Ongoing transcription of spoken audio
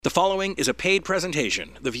The following is a paid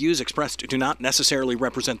presentation. The views expressed do not necessarily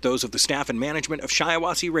represent those of the staff and management of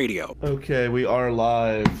Shiawassee Radio. Okay, we are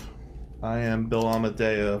live. I am Bill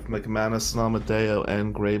Amadeo of McManus and Amadeo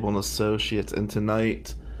and Grable and Associates, and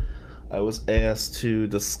tonight I was asked to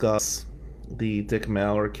discuss the Dick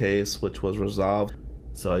Maurer case, which was resolved.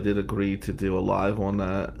 So I did agree to do a live on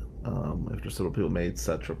that after several people made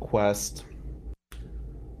such request.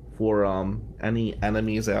 For any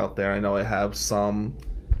enemies out there, I know I have some.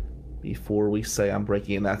 Before we say I'm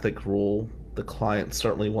breaking an ethic rule, the client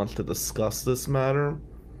certainly wants to discuss this matter.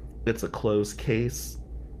 It's a closed case,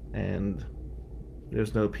 and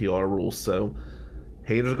there's no PR rules, so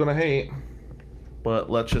haters are gonna hate. But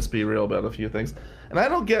let's just be real about a few things. And I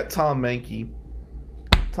don't get Tom Menke.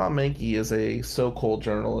 Tom Menke is a so-called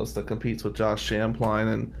journalist that competes with Josh Champlain,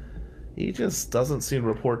 and he just doesn't seem to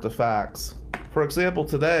report the facts. For example,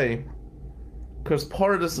 today, because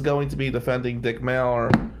part of this is going to be defending Dick Maurer,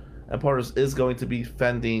 and part of this is going to be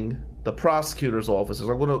defending the prosecutor's offices.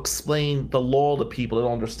 I'm going to explain the law to people that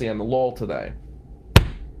don't understand the law today.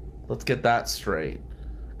 Let's get that straight.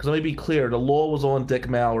 Because let me be clear, the law was on Dick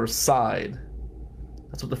Maurer's side.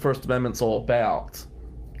 That's what the First Amendment's all about.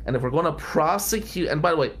 And if we're going to prosecute, and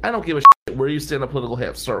by the way, I don't give a shit where you stand in a political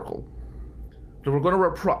half circle. If we're going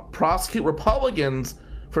to prosecute Republicans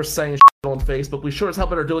for saying shit on Facebook, we sure as hell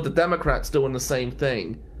better do it the Democrats doing the same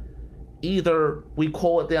thing. Either we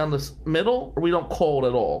call it down the middle or we don't call it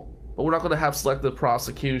at all. But we're not going to have selective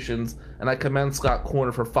prosecutions, and I commend Scott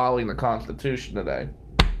Corner for following the Constitution today.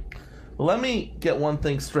 But let me get one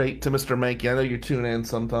thing straight to Mr. Menke. I know you tune in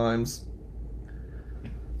sometimes.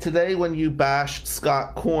 Today when you bashed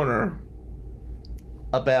Scott Corner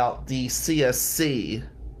about the CSC,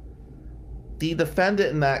 the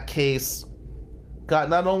defendant in that case got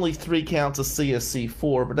not only 3 counts of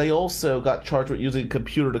CSC4, but they also got charged with using a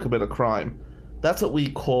computer to commit a crime. That's what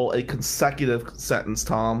we call a consecutive sentence,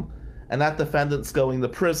 Tom. And that defendant's going to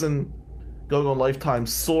prison, going on lifetime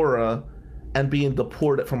SORA, and being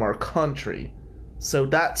deported from our country. So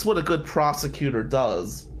that's what a good prosecutor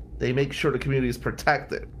does. They make sure the community is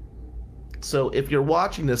protected. So if you're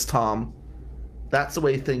watching this, Tom, that's the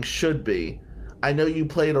way things should be. I know you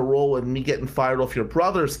played a role in me getting fired off your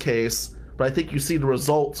brother's case, but I think you see the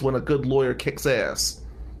results when a good lawyer kicks ass.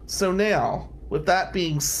 So now, with that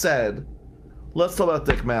being said, let's talk about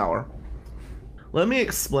Dick Maurer. Let me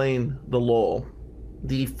explain the law,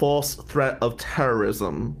 the false threat of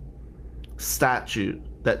terrorism statute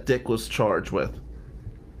that Dick was charged with.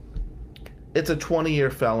 It's a 20-year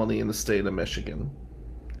felony in the state of Michigan.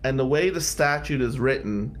 And the way the statute is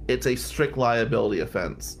written, it's a strict liability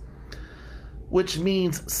offense. Which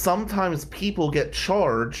means sometimes people get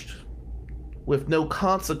charged with no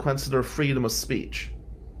consequence to their freedom of speech.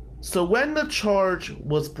 So when the charge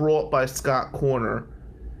was brought by Scott Corner,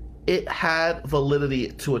 it had validity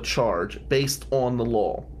to a charge based on the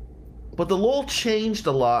law. But the law changed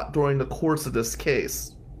a lot during the course of this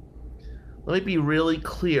case. Let me be really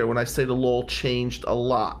clear when I say the law changed a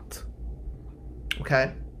lot.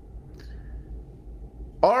 Okay?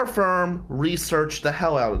 Our firm researched the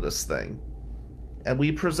hell out of this thing, and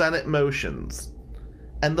we presented motions.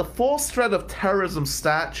 And the false threat of terrorism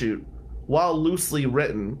statute, while loosely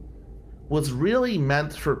written, was really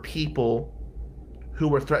meant for people who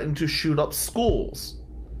were threatening to shoot up schools,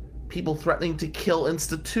 people threatening to kill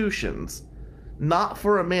institutions, not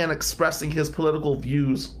for a man expressing his political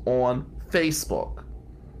views on Facebook.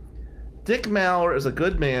 Dick Maurer is a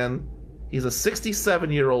good man. He's a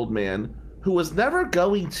 67-year-old man who was never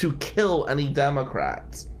going to kill any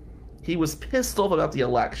Democrats. He was pissed off about the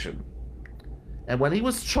election. And when he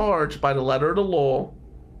was charged by the letter of the law,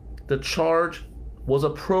 the charge was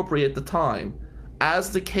appropriate at the time.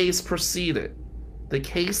 As the case proceeded, the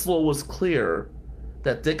case law was clear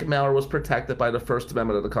that Dick Maurer was protected by the First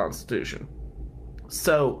Amendment of the Constitution.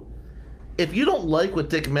 So, if you don't like what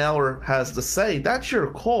Dick Maurer has to say, that's your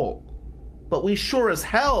call. But we sure as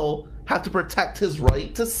hell have to protect his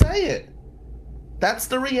right to say it. That's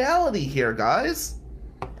the reality here, guys.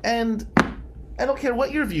 And I don't care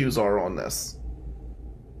what your views are on this.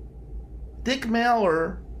 Dick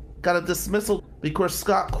Maurer got a dismissal because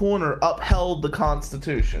Scott Corner upheld the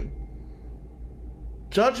Constitution.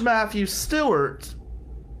 Judge Matthew Stewart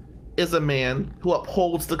is a man who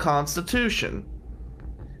upholds the Constitution.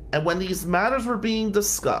 And when these matters were being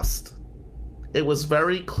discussed, it was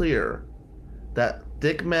very clear that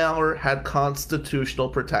Dick Maurer had constitutional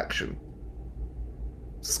protection.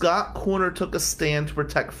 Scott Corner took a stand to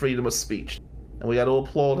protect freedom of speech, and we got to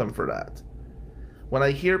applaud him for that. When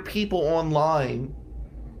I hear people online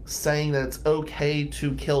saying that it's okay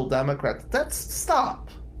to kill Democrats, stop.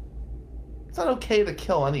 It's not okay to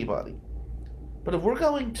kill anybody. But if we're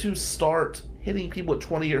going to start hitting people with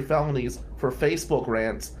 20-year felonies for Facebook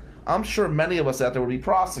rants, I'm sure many of us out there would be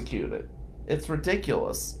prosecuted. It's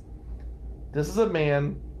ridiculous. This is a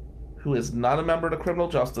man who is not a member of the criminal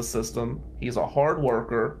justice system. He's a hard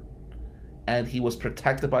worker, and he was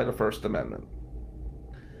protected by the First Amendment.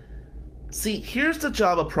 See, here's the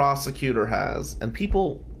job a prosecutor has, and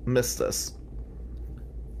people miss this.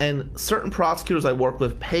 And certain prosecutors I work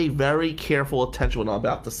with pay very careful attention to what I'm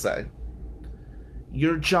about to say.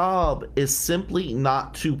 Your job is simply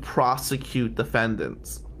not to prosecute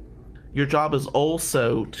defendants. Your job is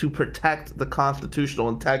also to protect the constitutional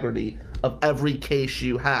integrity of every case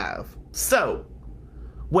you have. So,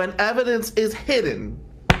 when evidence is hidden,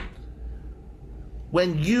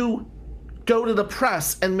 when you go to the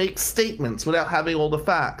press and make statements without having all the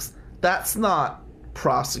facts, that's not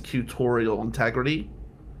prosecutorial integrity.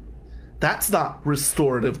 That's not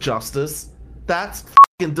restorative justice. That's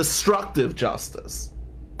fucking destructive justice.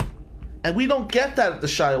 And we don't get that at the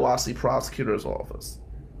Shiawassee Prosecutor's Office.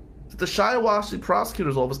 At the Shiawassee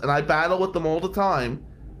Prosecutor's Office, and I battle with them all the time,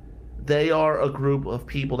 they are a group of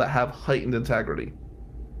people that have heightened integrity.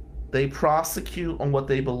 They prosecute on what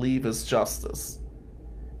they believe is justice.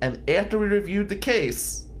 And after we reviewed the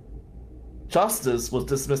case, Justice was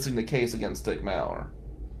dismissing the case against Dick Maurer.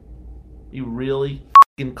 You really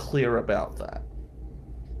fucking clear about that.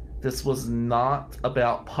 This was not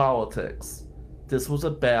about politics. This was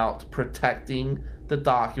about protecting the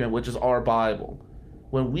document, which is our Bible.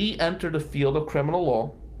 When we enter the field of criminal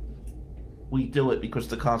law, we do it because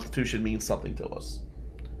the Constitution means something to us.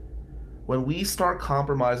 When we start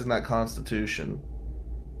compromising that Constitution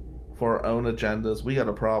for our own agendas, we got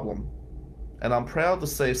a problem. And I'm proud to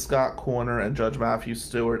say Scott Corner and Judge Matthew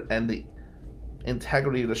Stewart and the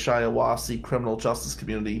integrity of the Shiawassee criminal justice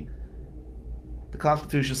community, the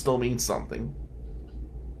Constitution still means something.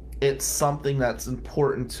 It's something that's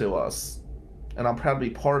important to us. And I'm proud to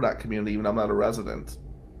be part of that community, even though I'm not a resident.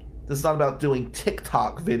 This is not about doing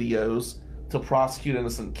TikTok videos to prosecute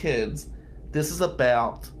innocent kids. This is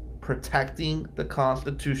about protecting the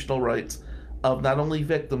constitutional rights of not only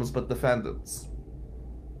victims, but defendants.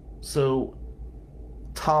 So,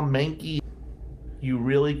 Tom Menke, you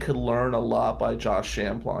really could learn a lot by Josh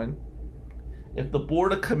Shampline. If the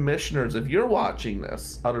Board of Commissioners, if you're watching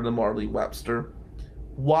this, other than Marley Webster,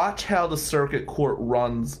 watch how the circuit court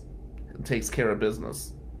runs and takes care of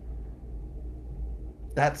business.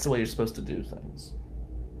 That's the way you're supposed to do things.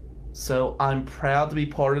 So I'm proud to be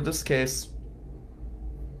part of this case.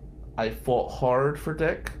 I fought hard for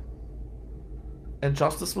Dick, and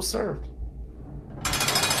justice was served.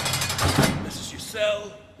 This is your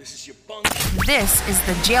cell. This is your bunk. This is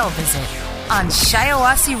the Jail Visit on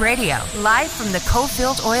Shiawassee Radio, live from the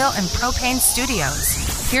Cofield Oil and Propane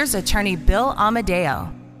Studios. Here's attorney Bill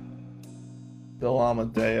Amadeo. Bill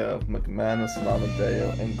Amadeo of McManus and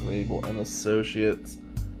Amadeo and Grable and Associates.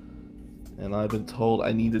 And I've been told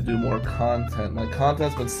I need to do more content. My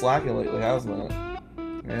content's been slacking lately, hasn't it?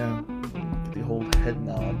 Yeah, the whole head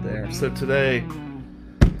nod there. So today,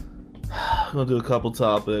 I'm going to do a couple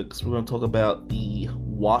topics. We're going to talk about the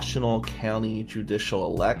Washtenaw County judicial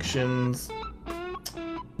elections.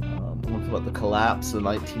 We're going to talk about the collapse of the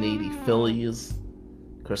 1980 Phillies.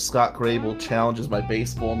 Because Scott Grable challenges my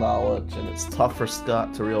baseball knowledge, and it's tough for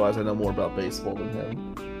Scott to realize I know more about baseball than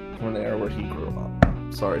him from an era where he grew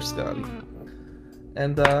up. Sorry, Scotty.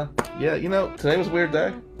 And, yeah, you know, today was a weird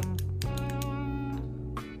day.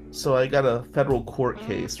 So I got a federal court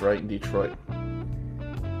case, right, in Detroit.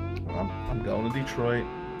 I'm going to Detroit.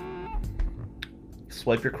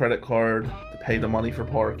 Swipe your credit card to pay the money for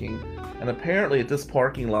parking. And apparently at this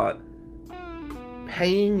parking lot,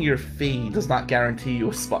 paying your fee does not guarantee you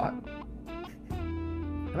a spot.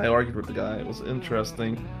 And I argued with the guy. It was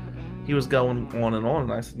interesting. He was going on,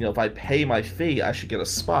 and I said, you know, if I pay my fee, I should get a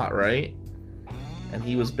spot, right? And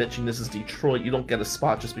he was bitching, this is Detroit, you don't get a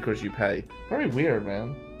spot just because you pay. Very weird,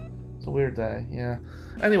 man. It's a weird day, yeah.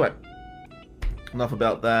 Anyway, enough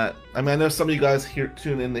about that. I mean, I know some of you guys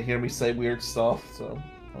tune in to hear me say weird stuff, so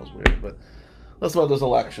that was weird, but let's talk about those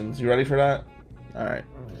elections. You ready for that? Alright.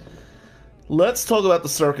 Let's talk about the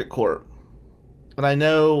circuit court. And I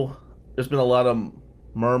know there's been a lot of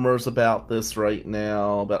murmurs about this right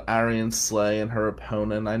now, about Arian Slay and her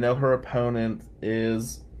opponent. I know her opponent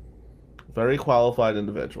is a very qualified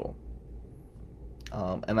individual.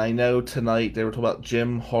 And I know tonight they were talking about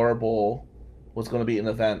Jim Harbaugh was going to be an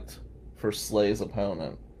event for Slay's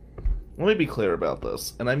opponent. Let me be clear about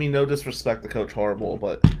this. And I mean no disrespect to Coach Harbaugh,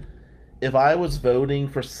 but if I was voting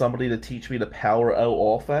for somebody to teach me the Power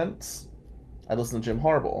O offense, I'd listen to Jim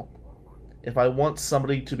Harbaugh. if I want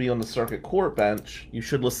somebody to be on the circuit court bench, you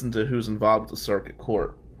should listen to who's involved with the circuit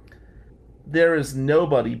court. There is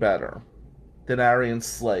nobody better than Arian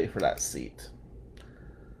Slay for that seat.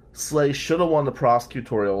 Slay should have won the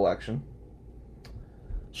prosecutorial election.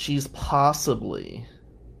 She's possibly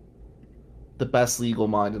the best legal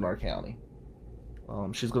mind in our county.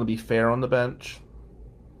 She's going to be fair on the bench.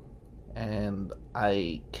 And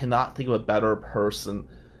I cannot think of a better person.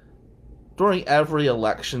 During every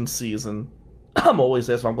election season, I'm always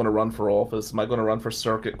asked if I'm going to run for office. Am I going to run for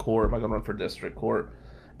circuit court? Am I going to run for district court?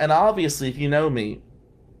 And obviously, if you know me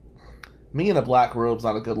in a black robe's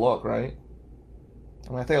not a good look, right? I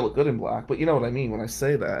mean, I think I look good in black, but you know what I mean when I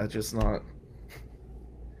say that. It's just not...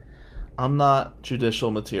 I'm not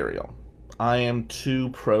judicial material. I am too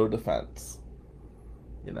pro-defense.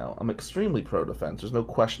 You know, I'm extremely pro-defense. There's no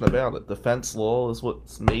question about it. Defense law is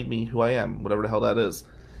what's made me who I am, whatever the hell that is.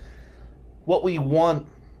 What we want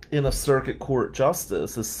in a circuit court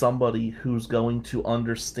justice is somebody who's going to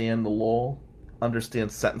understand the law,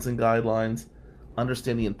 understand sentencing guidelines,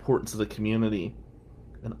 understand the importance of the community.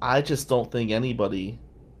 And I just don't think anybody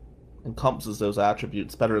encompasses those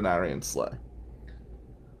attributes better than Arian Slay.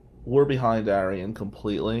 We're behind Arian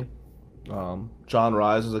completely. John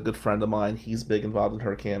Rise is a good friend of mine. He's big involved in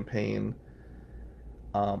her campaign.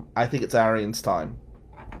 I think it's Arian's time.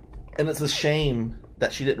 And it's a shame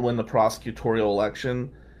that she didn't win the prosecutorial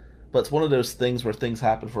election, but it's one of those things where things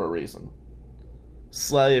happen for a reason.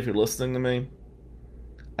 Slay, if you're listening to me,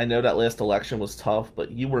 I know that last election was tough,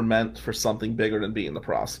 but you were meant for something bigger than being the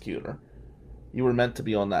prosecutor. You were meant to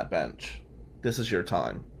be on that bench. This is your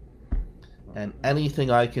time. And anything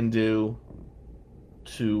I can do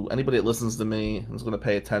to anybody that listens to me and is going to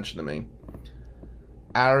pay attention to me,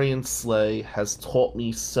 Arian Slay has taught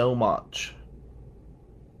me so much.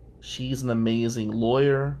 She's an amazing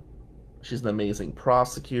lawyer. She's an amazing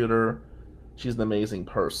prosecutor. She's an amazing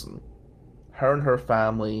person. Her and her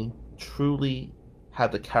family truly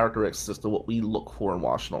have the characteristics of what we look for in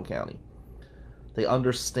Washtenaw County. They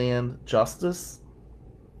understand justice.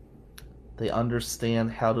 They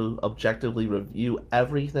understand how to objectively review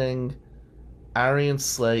everything. Arian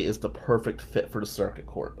Slay is the perfect fit for the circuit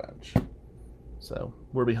court bench. So,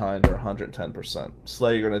 we're behind her 110%.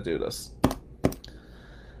 Slay, you're going to do this.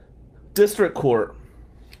 District court.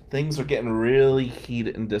 Things are getting really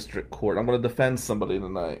heated in district court. I'm going to defend somebody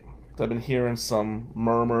tonight. I've been hearing some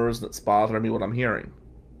murmurs that's bothering me what I'm hearing.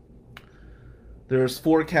 There's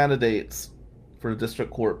 4 candidates for the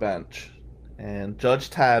district court bench. And Judge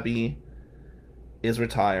Tabby is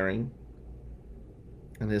retiring.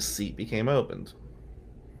 And his seat became opened.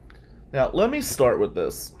 Now, let me start with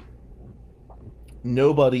this.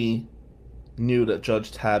 Nobody knew that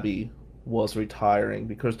Judge Tabby was retiring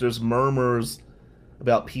because there's murmurs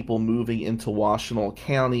about people moving into Washtenaw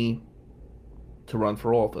County to run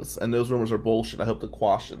for office. And those rumors are bullshit. I hope to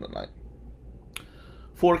quash them tonight.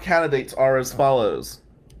 4 candidates are as follows.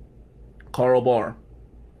 Carl Barr.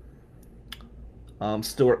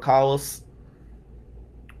 Stuart Collis.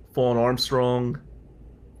 Fawn Armstrong.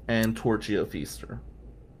 And Torchio Feaster.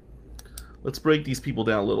 Let's break these people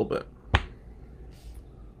down a little bit.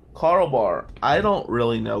 Carl Barr. I don't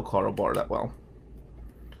really know Carl Barr that well.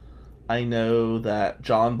 I know that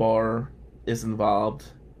John Barr is involved,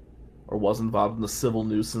 or was involved in the civil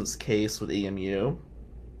nuisance case with EMU.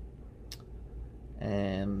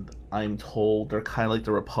 And I'm told they're kind of like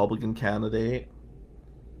the Republican candidate.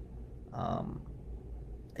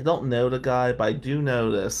 I don't know the guy, but I do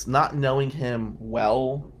know this. Not knowing him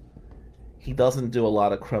well, he doesn't do a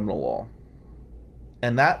lot of criminal law.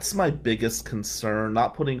 And that's my biggest concern,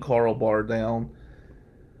 not putting Carl Barr down.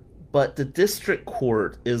 But the district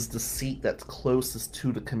court is the seat that's closest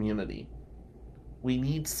to the community. We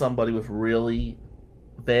need somebody with really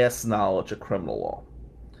vast knowledge of criminal law.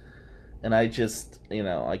 And I just,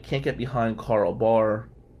 I can't get behind Carl Barr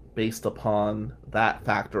based upon that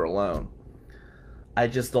factor alone. I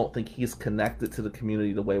just don't think he's connected to the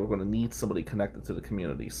community the way we're going to need somebody connected to the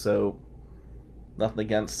community. So, nothing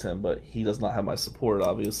against him, but he does not have my support,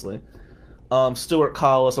 obviously. Stuart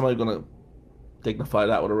Collis, I'm not even going to dignify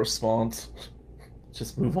that with a response.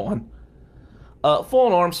 Just move on.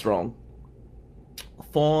 Fawn Armstrong.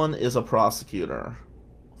 Fawn is a prosecutor.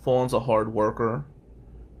 Fawn's a hard worker.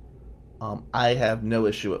 I have no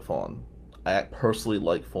issue with Fawn. I personally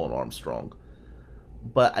like Fawn Armstrong.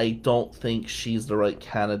 But I don't think she's the right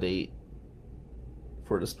candidate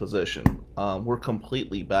for this position. We're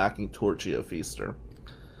completely backing Torchio Feaster.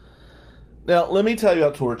 Now, let me tell you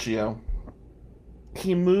about Torchio.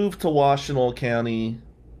 He moved to Washtenaw County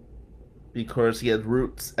because he had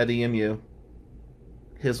roots at EMU.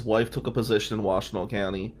 His wife took a position in Washtenaw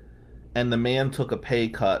County, And the man took a pay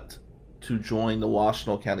cut to join the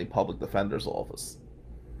Washtenaw County Public Defender's Office.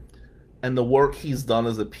 And the work he's done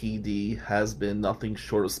as a PD has been nothing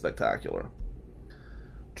short of spectacular.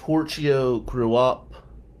 Torchio grew up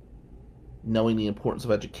knowing the importance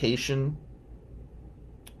of education.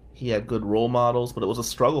 He had good role models, but it was a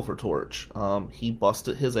struggle for Torch. He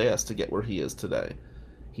busted his ass to get where he is today.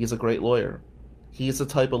 He's a great lawyer. He's the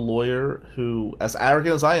type of lawyer who, as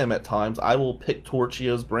arrogant as I am at times, I will pick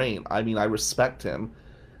Torchio's brain. I mean, I respect him.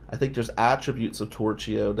 I think there's attributes of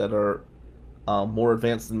Torchio that are more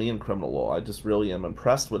advanced than me in criminal law. I just really am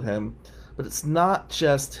impressed with him. But it's not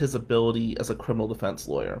just his ability as a criminal defense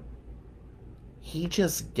lawyer. He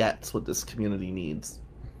just gets what this community needs.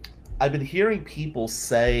 I've been hearing people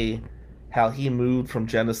say how he moved from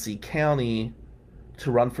Genesee County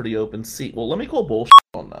to run for the open seat. Well, let me call bullshit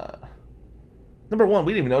on that. Number one,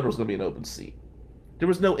 we didn't even know there was going to be an open seat. There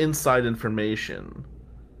was no inside information.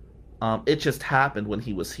 It just happened when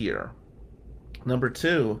he was here. Number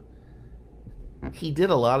two, he did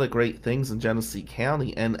a lot of great things in Genesee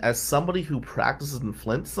County, and as somebody who practices in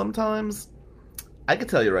Flint sometimes, I can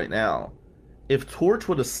tell you right now, if Torch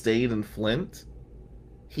would have stayed in Flint,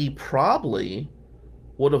 he probably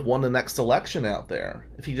would have won the next election out there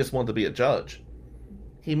if he just wanted to be a judge.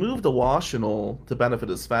 He moved to Washtenaw to benefit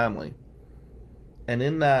his family. And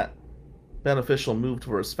in that beneficial move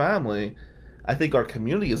for his family, I think our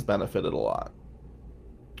community has benefited a lot.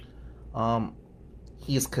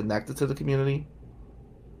 He is connected to the community.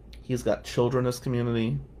 He's got children in this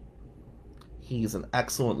community. He's an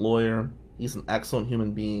excellent lawyer. He's an excellent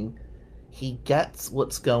human being. He gets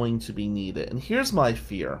what's going to be needed. And here's my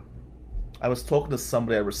fear. I was talking to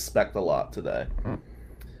somebody I respect a lot today.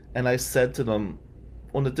 And I said to them,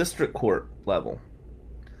 on the district court level,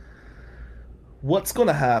 what's going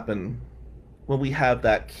to happen when we have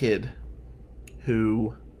that kid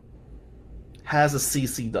who has a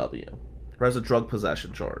CCW, or has a drug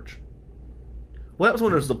possession charge? What happens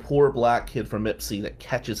when there's the poor black kid from Ipsy that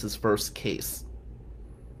catches his first case,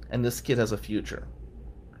 and this kid has a future?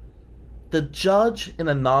 The judge in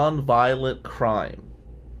a non-violent crime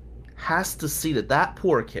has to see that that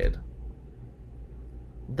poor kid,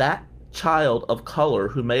 that child of color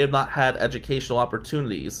who may have not had educational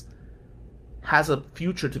opportunities, has a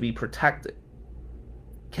future to be protected.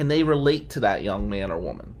 Can they relate to that young man or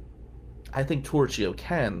woman? I think Torchio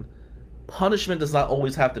can. Punishment does not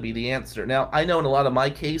always have to be the answer. Now, I know in a lot of my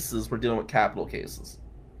cases, we're dealing with capital cases.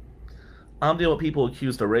 I'm dealing with people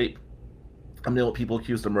accused of rape. I'm dealing with people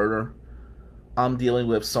accused of murder. I'm dealing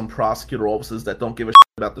with some prosecutor offices that don't give a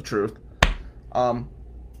shit about the truth. I'm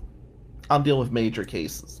dealing with major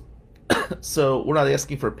cases. So we're not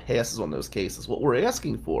asking for passes on those cases. What we're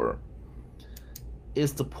asking for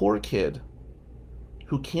is the poor kid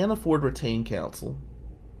who can't afford retained counsel,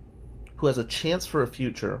 who has a chance for a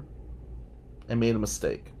future, and made a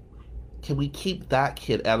mistake. Can we keep that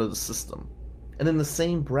kid out of the system? And in the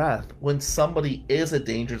same breath, when somebody is a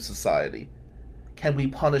danger to society, can we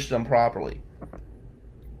punish them properly?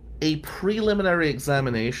 A preliminary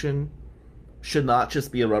examination should not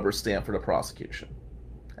just be a rubber stamp for the prosecution.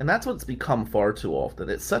 And that's what's become far too often.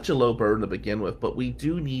 It's such a low burden to begin with, but we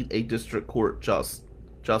do need a district court justice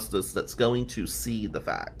that's going to see the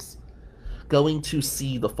facts, going to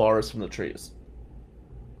see the forest from the trees,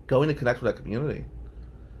 going to connect with that community.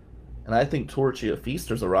 And I think Torchio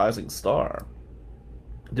Feaster's a rising star.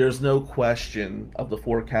 There's no question of the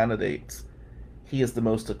four candidates. He is the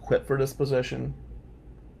most equipped for this position.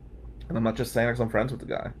 And I'm not just saying that because I'm friends with the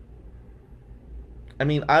guy. I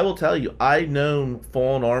mean, I will tell you, I've known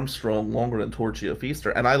Fawn Armstrong longer than Torchio Feaster,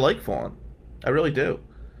 and I like Fawn. I really do.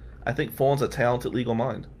 I think Fawn's a talented legal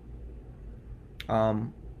mind.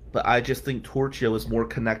 But I just think Torchio is more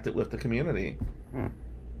connected with the community.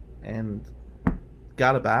 And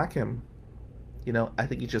gotta back him. You know, I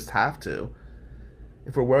think you just have to.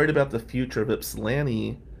 If we're worried about the future of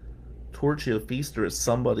Ypsilanti, Torchio Feaster is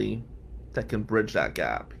somebody that can bridge that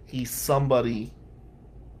gap. He's somebody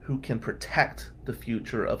who can protect the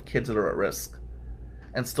future of kids that are at risk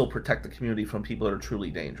and still protect the community from people that are truly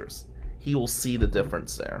dangerous. He will see the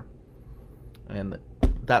difference there. And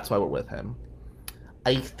that's why we're with him.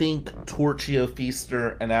 I think Torchio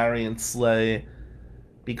Feaster and Arian Slay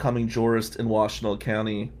becoming jurist in Washtenaw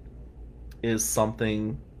County is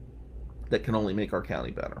something that can only make our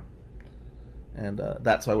county better. And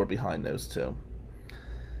that's why we're behind those two.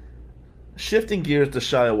 Shifting gears to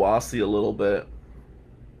Shiawassee a little bit.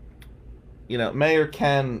 You know, Mayor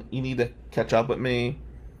Ken, you need to catch up with me.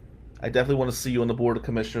 I definitely want to see you on the Board of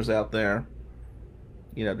Commissioners out there.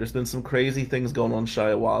 You know, there's been some crazy things going on in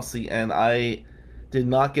Shiawassee, and I Did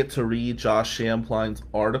not get to read Josh Champlain's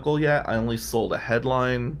article yet. I only sold a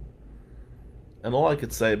headline. And all I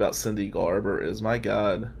could say about Cindy Garber is, my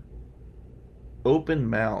God, open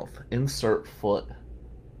mouth, insert foot.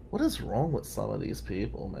 What is wrong with some of these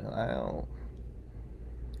people, man?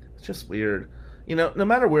 It's just weird. You know, no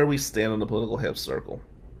matter where we stand on the political half circle,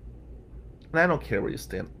 and I don't care where you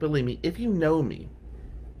stand, believe me, if you know me,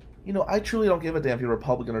 you know, I truly don't give a damn if you're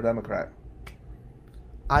Republican or Democrat.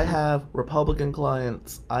 I have Republican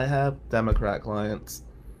clients. I have Democrat clients.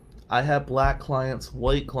 I have black clients,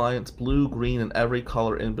 white clients, blue, green, and every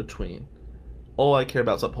color in between. All I care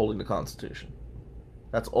about is upholding the Constitution.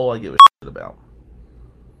 That's all I give a shit about.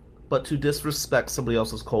 But to disrespect somebody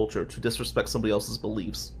else's culture, to disrespect somebody else's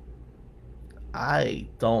beliefs, I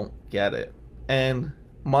don't get it. And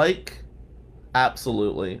Mike,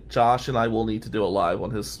 absolutely. Josh and I will need to do a live on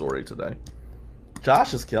his story today.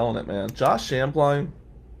 Josh is killing it, man. Josh Champlain,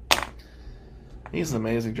 he's an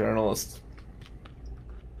amazing journalist.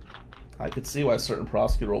 I could see why certain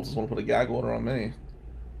prosecutors just want to put a gag order on me.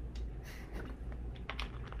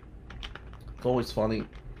 It's always funny.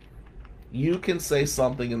 You can say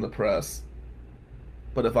something in the press,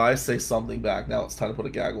 but if I say something back, now it's time to put a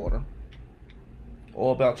gag order.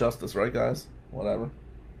 All about justice, right, guys? Whatever.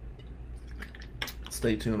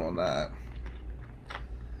 Stay tuned on that.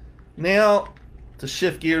 Now, to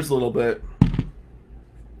shift gears a little bit,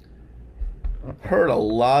 I've heard a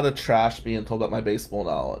lot of trash being told about my baseball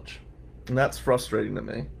knowledge, and that's frustrating to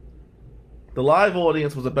me. The live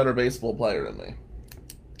audience was a better baseball player than me.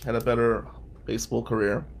 Had a better baseball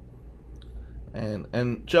career.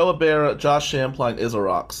 And Joe Abera, Josh Champlain is a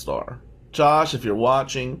rock star. Josh, if you're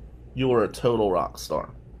watching, you are a total rock star.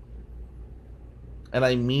 And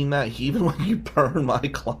I mean that even when you burn my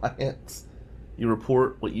clients. You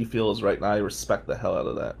report what you feel is right, and I respect the hell out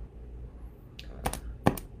of that.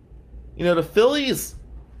 You know, the Phillies...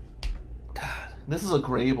 God, this is a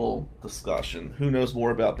Grable discussion. Who knows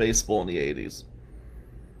more about baseball in the 80s?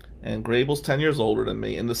 And Grable's 10 years older than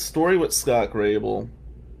me. And the story with Scott Grable...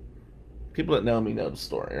 People that know me know the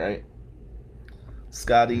story, right?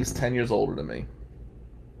 Scotty's 10 years older than me.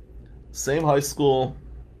 Same high school,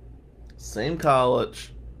 same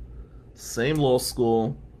college, same law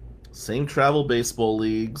school, same travel baseball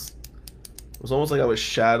leagues. It was almost like I was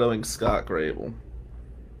shadowing Scott Grable.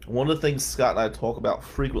 One of the things Scott and I talk about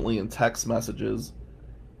frequently in text messages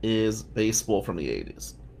is baseball from the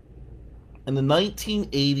 80s. And the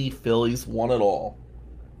 1980 Phillies won it all.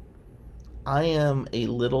 I am a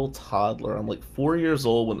little toddler. I'm like 4 years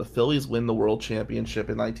old when the Phillies win the World Championship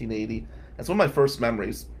in 1980. That's one of my first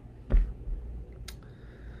memories.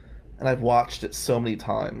 And I've watched it so many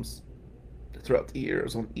times throughout the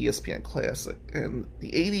years on ESPN Classic. And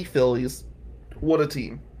the 80 Phillies, what a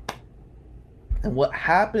team. And what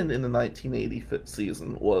happened in the 1980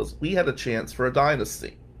 season was we had a chance for a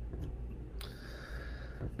dynasty.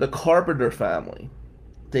 The Carpenter family,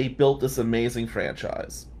 they built this amazing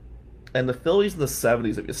franchise. And the Phillies in the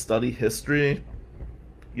 70s, if you study history,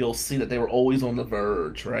 you'll see that they were always on the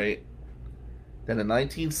verge, right? Then in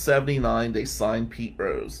 1979, they signed Pete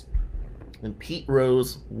Rose. And Pete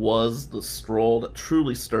Rose was the straw that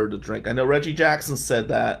truly stirred the drink. I know Reggie Jackson said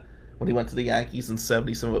that when he went to the Yankees in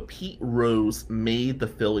 77, but Pete Rose made the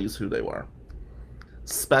Phillies who they were.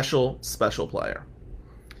 Special, special player.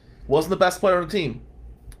 Wasn't the best player on the team.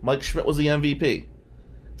 Mike Schmidt was the MVP.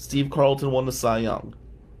 Steve Carlton won the Cy Young.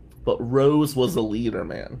 But Rose was a leader,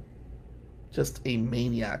 man. Just a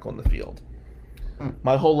maniac on the field.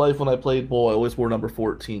 My whole life when I played ball, I always wore number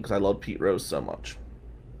 14 because I loved Pete Rose so much.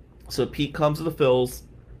 So Pete comes to the Phils,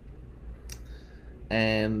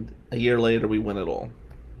 and a year later we win it all.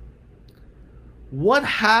 What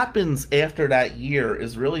happens after that year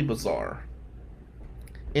is really bizarre.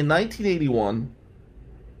 In 1981,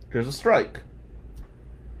 there's a strike.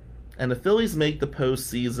 And the Phillies make the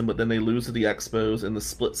postseason, but then they lose to the Expos in the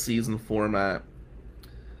split season format.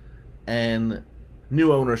 And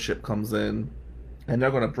new ownership comes in, and they're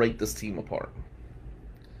going to break this team apart.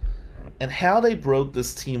 And how they broke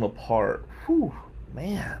this team apart, whew,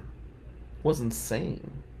 man, was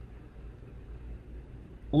insane.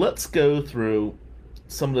 Let's go through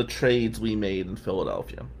some of the trades we made in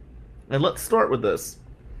Philadelphia. And let's start with this.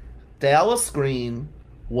 Dallas Green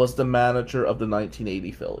was the manager of the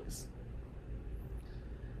 1980 Phillies.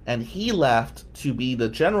 And he left to be the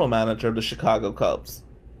general manager of the Chicago Cubs.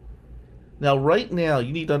 Now, right now,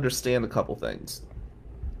 you need to understand a couple things.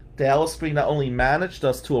 Dallas Green not only managed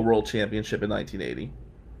us to a world championship in 1980,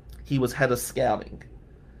 he was head of scouting.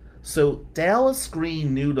 So Dallas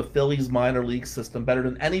Green knew the Phillies minor league system better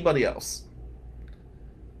than anybody else.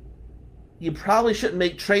 you probably shouldn't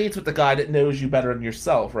make trades with the guy that knows you better than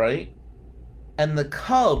yourself, right? And the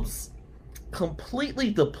Cubs completely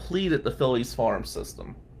depleted the Phillies farm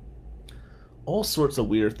system. All sorts of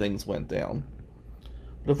weird things went down.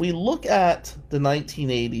 But if we look at the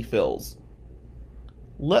 1980 Phils,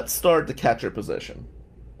 let's start the catcher position.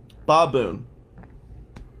 Bob Boone.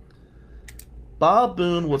 Bob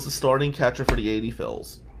Boone was the starting catcher for the 80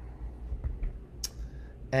 Phils.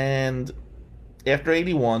 And after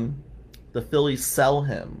 81, the Phillies sell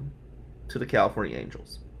him to the California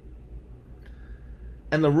Angels.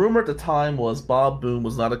 And the rumor at the time was Bob Boone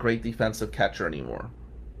was not a great defensive catcher anymore.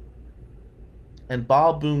 And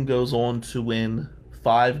Bob Boone goes on to win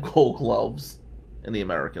 5 Gold Gloves in the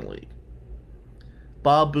American League.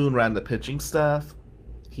 Bob Boone ran the pitching staff.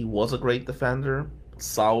 He was a great defender,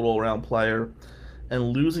 solid all-around player,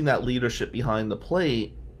 and losing that leadership behind the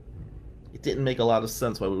plate, it didn't make a lot of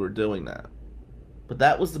sense why we were doing that. But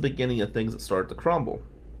that was the beginning of things that started to crumble.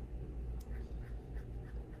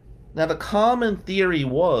 Now, the common theory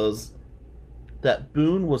was that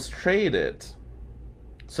Boone was traded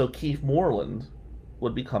so Keith Moreland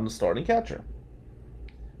would become the starting catcher.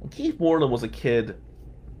 And Keith Moreland was a kid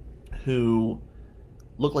who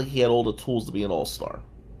looked like he had all the tools to be an all-star.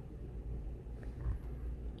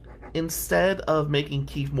 Instead of making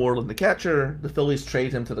Keith Moreland the catcher, the Phillies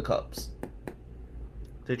trade him to the Cubs.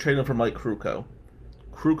 They trade him for Mike Krukow.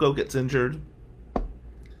 Krukow gets injured.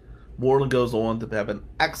 Moreland goes on to have an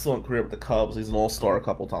excellent career with the Cubs. He's an all-star a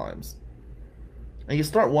couple times. And you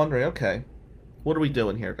start wondering, okay, what are we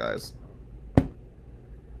doing here, guys?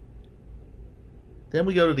 Then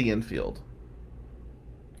we go to the infield.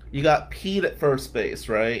 You got Pete at first base,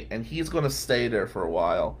 right? And he's going to stay there for a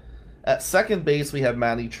while. At second base, we have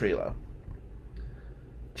Manny Trillo.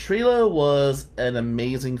 Trillo was an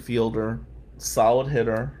amazing fielder, solid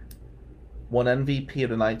hitter, won MVP of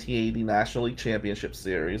the 1980 National League Championship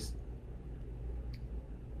Series.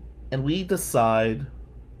 And we decide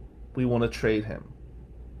we want to trade him.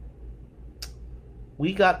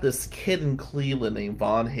 We got this kid in Cleveland named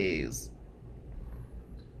Von Hayes.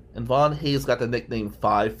 And Von Hayes got the nickname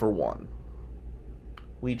 5 for 1.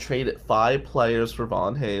 We traded 5 players for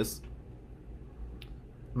Von Hayes.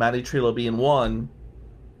 Manny Trillo being one.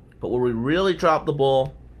 But where we really dropped the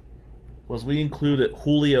ball was we included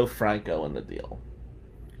Julio Franco in the deal.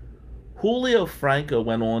 Julio Franco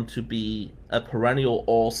went on to be a perennial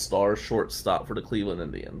all-star shortstop for the Cleveland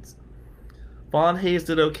Indians. Von Hayes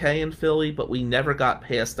did okay in Philly, but we never got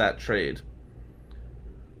past that trade.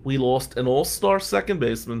 We lost an all-star second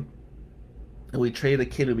baseman, and we traded a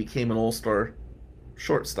kid who became an all-star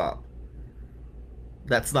shortstop.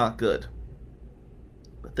 That's not good.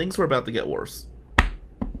 But things were about to get worse.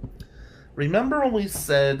 Remember when we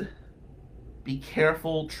said, be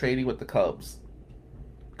careful trading with the Cubs?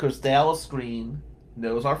 Because Dallas Green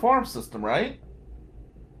knows our farm system, right?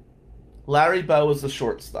 Larry Bowa is the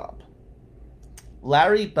shortstop.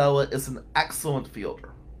 Larry Bowa is an excellent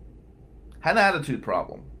fielder. Had an attitude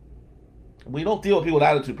problem. We don't deal with people with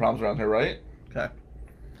attitude problems around here, right? Okay.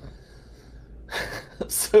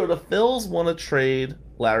 So the Phils want to trade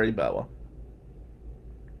Larry Bowa.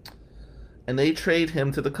 And they trade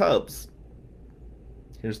him to the Cubs.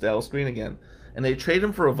 Here's Dallas Green again. And they trade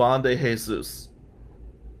him for Ivan De Jesus.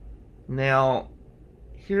 Now,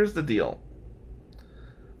 here's the deal.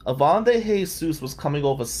 Ivan De Jesus was coming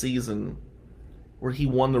off a season where he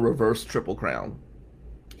won the reverse Triple Crown.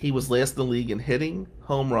 He was last in the league in hitting,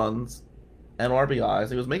 home runs, and RBIs.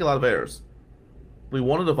 He was making a lot of errors. We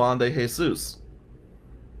wanted Ivan De Jesus.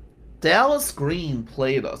 Dallas Green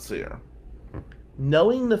played us here.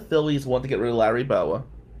 Knowing the Phillies wanted to get rid of Larry Bowa,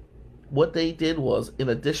 what they did was, in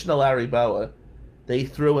addition to Larry Bowa, they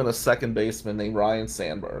threw in a second baseman named Ryan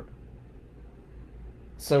Sandberg.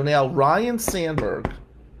 So now Ryan Sandberg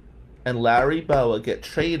and Larry Bowa get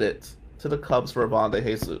traded to the Cubs for Ivan De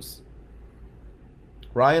Jesus.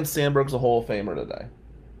 Ryan Sandberg's a Hall of Famer today.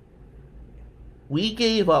 We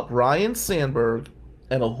gave up Ryan Sandberg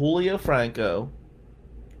and a Julio Franco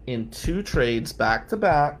in 2 trades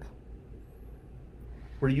back-to-back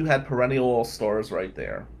where you had perennial all-stars right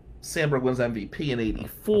there. Sandberg wins MVP in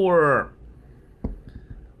 84.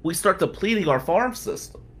 We start depleting our farm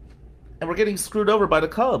system. And we're getting screwed over by the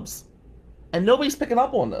Cubs. And nobody's picking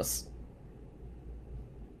up on this.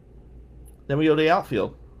 Then we go to the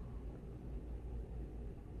outfield.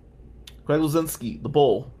 Greg Luzinski, the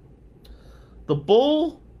Bull. The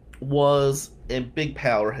Bull was a big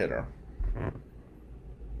power hitter.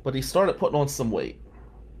 But he started putting on some weight.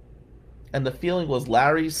 And the feeling was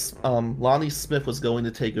Lonnie Smith was going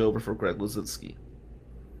to take over for Greg Luzinski.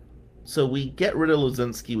 So we get rid of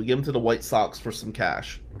Luzinski. We give him to the White Sox for some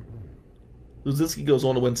cash. Luzinski goes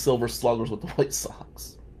on to win Silver Sluggers with the White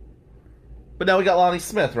Sox. But now we got Lonnie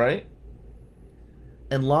Smith, right?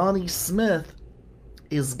 And Lonnie Smith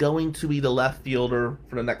is going to be the left fielder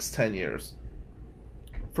for the next 10 years.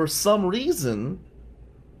 For some reason,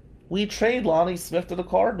 we trade Lonnie Smith to the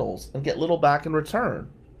Cardinals and get little back in return.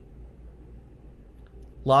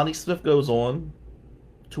 Lonnie Smith goes on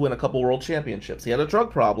to win a couple world championships. He had a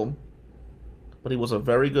drug problem, but he was a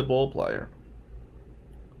very good ball player.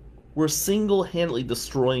 We're single-handedly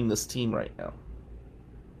destroying this team right now.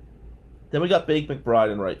 Then we got Big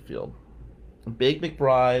McBride in right field. Big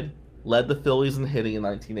McBride led the Phillies in hitting in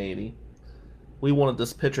 1980. We wanted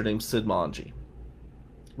this pitcher named Sid Monge.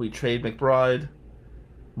 We trade McBride.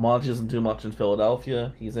 Monge doesn't do much in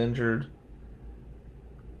Philadelphia. He's injured.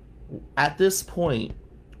 At this point,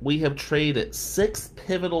 we have traded 6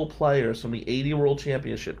 pivotal players from the 80 World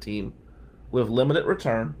Championship team with limited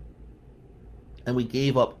return, and we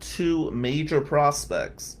gave up 2 major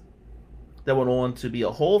prospects that went on to be a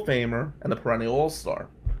Hall of Famer and a perennial All-Star.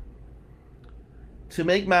 To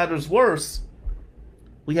make matters worse,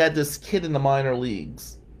 we had this kid in the minor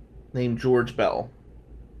leagues named George Bell,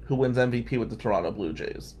 who wins MVP with the Toronto Blue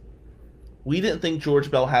Jays. We didn't think George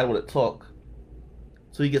Bell had what it took,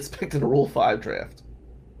 so he gets picked in the Rule 5 draft.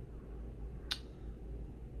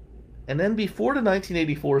 And then before the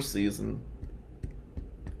 1984 season,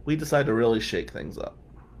 we decided to really shake things up.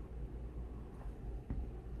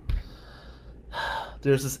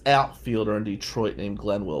 There's this outfielder in Detroit named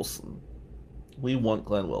Glenn Wilson. We want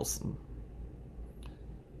Glenn Wilson.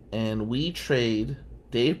 And we trade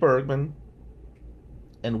Dave Bergman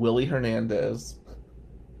and Willie Hernandez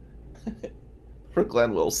for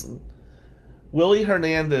Glenn Wilson. Willie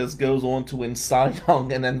Hernandez goes on to win Cy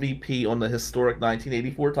Young and MVP on the historic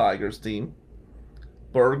 1984 Tigers team.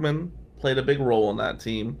 Bergman played a big role on that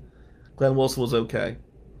team. Glenn Wilson was okay.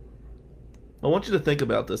 I want you to think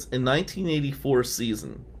about this. In 1984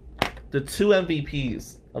 season, the 2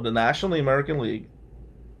 MVPs of the National and the American League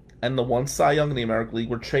and the 1 Cy Young in the American League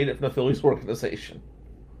were traded from the Phillies organization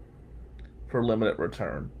for limited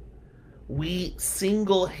return. We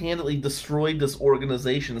single-handedly destroyed this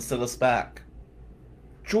organization and set us back.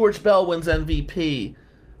 George Bell wins MVP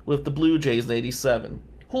with the Blue Jays in 87.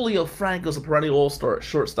 Julio Franco's a perennial All-Star at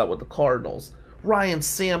shortstop with the Cardinals. Ryan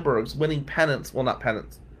Sandberg's winning pennants, well, not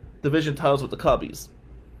pennants, division titles with the Cubbies.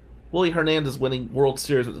 Willie Hernandez winning World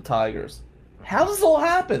Series with the Tigers. How does this all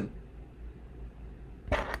happen?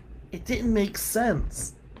 It didn't make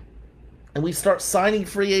sense. And we start signing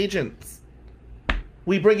free agents.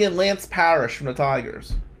 We bring in Lance Parrish from the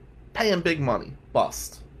Tigers. Pay him big money.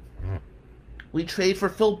 Bust. We trade for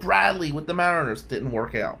Phil Bradley with the Mariners. Didn't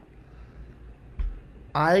work out.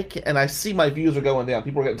 And I see my views are going down.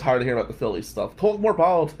 People are getting tired of hearing about the Phillies stuff. Talk more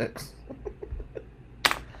politics.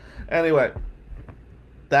 Anyway,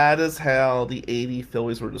 that is how the 80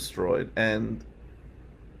 Phillies were destroyed. And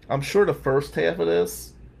I'm sure the first half of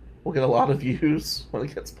this will get a lot of views when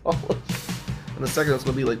it gets published. And the second it's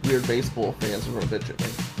going to be like weird baseball fans who are going to bitch at me.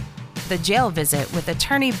 The Jail Visit with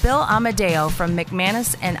attorney Bill Amadeo from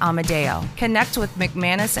McManus and Amadeo. Connect with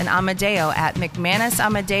McManus and Amadeo at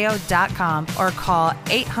McManusAmadeo.com or call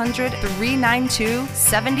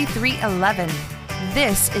 800-392-7311.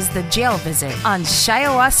 This is The Jail Visit on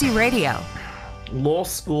Shiawassee Radio. Law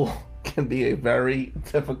school can be a very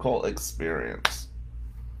difficult experience.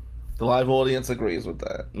 The live audience agrees with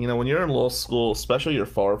that. You know, when you're in law school, especially you're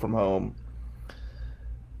far from home,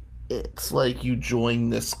 it's like you join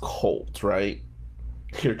this cult, right?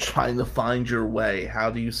 You're trying to find your way. How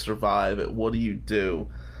do you survive it? What do you do?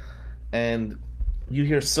 And you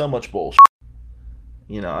hear so much bullshit.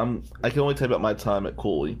 You know, I can only tell you about my time at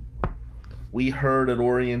Cooley. We heard at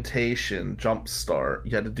orientation, Jumpstart,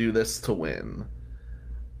 you had to do this to win.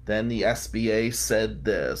 Then the SBA said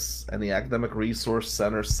this, and the Academic Resource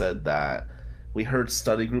Center said that. We heard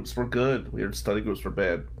study groups were good. We heard study groups were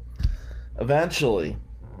bad. Eventually,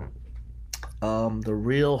 the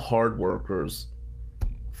real hard workers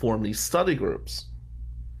formed these study groups.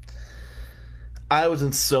 I was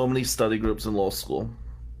in so many study groups in law school.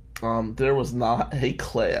 There was not a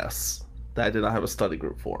class that I did not have a study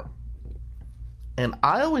group for. And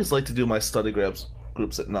I always like to do my study groups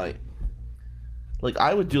at night. Like,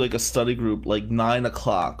 I would do like a study group like 9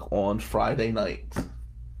 o'clock on Friday night,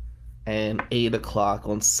 and 8 o'clock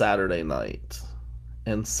on Saturday night,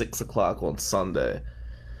 and 6 o'clock on Sunday.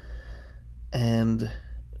 And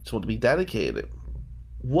so to be dedicated.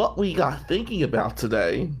 What we got thinking about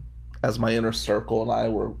today, as my inner circle and I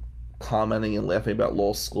were commenting and laughing about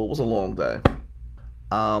law school, was a long day.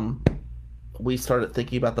 We started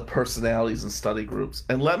thinking about the personalities in study groups.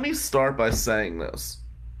 And let me start by saying this.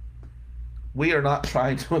 we are not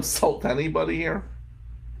trying to insult anybody here.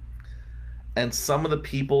 And some of the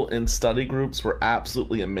people in study groups were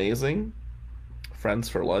absolutely amazing, friends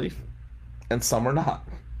for life, and some are not.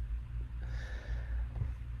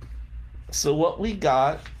 So what we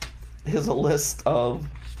got is a list of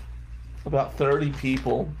about 30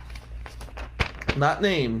 people, not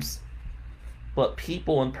names, but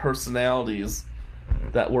people and personalities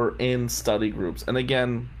that were in study groups. And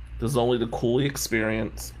again, this is only the Cooley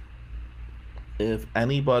experience. If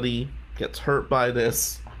anybody gets hurt by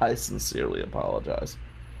this, I sincerely apologize.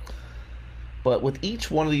 But with each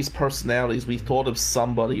one of these personalities, we thought of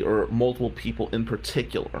somebody or multiple people in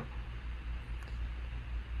particular.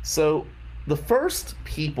 So the first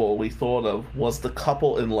people we thought of was the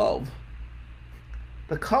couple in love.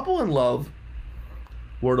 The couple in love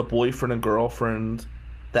were the boyfriend and girlfriend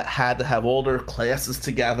that had to have all their classes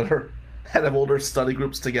together, had to have all their study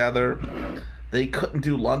groups together. They couldn't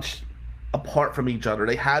do lunch apart from each other.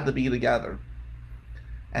 They had to be together.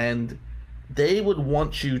 And they would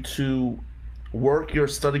want you to work your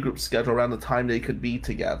study group schedule around the time they could be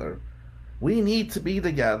together. We need to be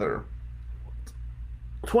together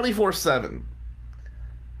 24/7.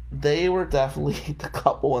 They were definitely the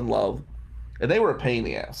couple in love. And they were a pain in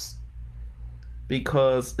the ass.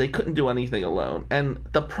 Because they couldn't do anything alone. And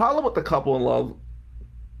the problem with the couple in love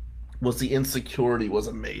was the insecurity was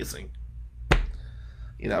amazing.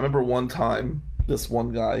 You know, I remember one time, this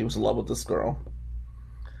one guy, he was in love with this girl.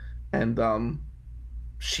 And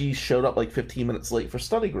she showed up like 15 minutes late for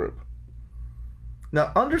study group.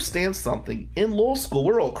 Now, understand something. In law school,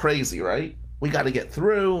 we're all crazy, right? We got to get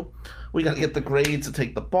through. We got to get the grades to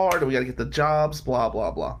take the bar. We got to get the jobs, blah,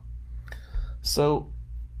 blah, blah. So,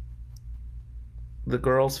 the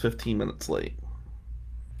girl's 15 minutes late.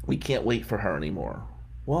 We can't wait for her anymore.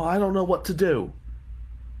 Well, I don't know what to do.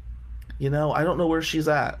 You know, I don't know where she's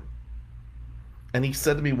at. And he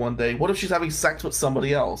said to me one day, what if she's having sex with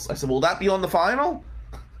somebody else? I said, will that be on the final?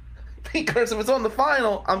 Because if it's on the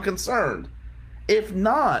final, I'm concerned. If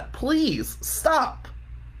not, please, stop.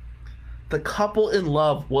 The couple in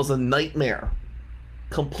love was a nightmare.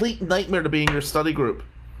 Complete nightmare to be in your study group.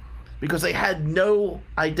 Because they had no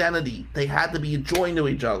identity. They had to be joined to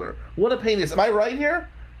each other. What a pain in the ass. Am I right here?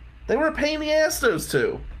 They were a pain in the ass, those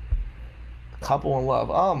two. Couple in love.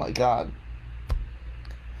 Oh my God.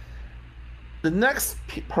 The next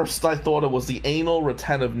person I thought of was the anal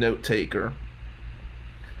retentive note taker.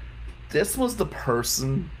 This was the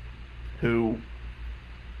person who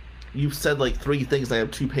you said like 3 things. I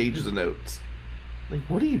have 2 pages of notes. Like,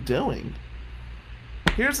 what are you doing?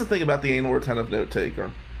 Here's the thing about the anal retentive note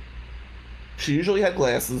taker. She usually had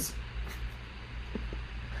glasses.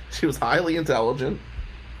 She was highly intelligent.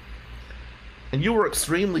 And you were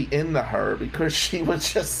extremely into her because she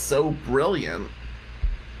was just so brilliant.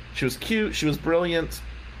 She was cute, she was brilliant,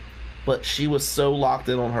 but she was so locked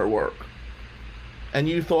in on her work. And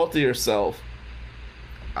you thought to yourself,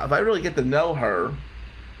 if I really get to know her,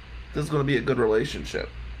 this is going to be a good relationship.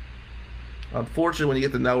 Unfortunately, when you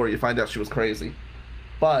get to know her, you find out she was crazy.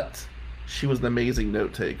 But she was an amazing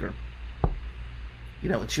note taker. You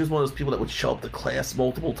know, and she was one of those people that would show up to class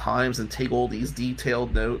multiple times and take all these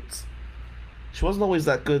detailed notes. She wasn't always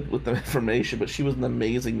that good with the information, but she was an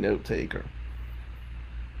amazing note taker.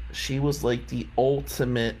 She was like the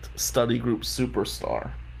ultimate study group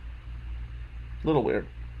superstar. A little weird.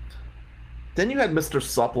 Then you had Mr.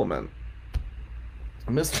 Supplement.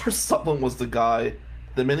 Mr. Supplement was the guy,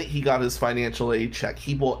 the minute he got his financial aid check,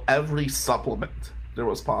 he bought every supplement there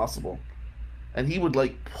was possible. And he would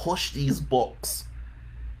like push these books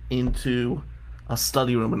into a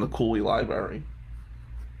study room in the Cooley Library.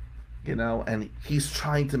 You know, and he's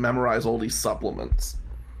trying to memorize all these supplements.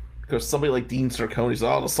 Because somebody like Dean Cerconi says,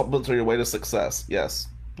 oh, the supplements are your way to success. Yes,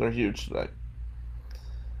 they're huge today.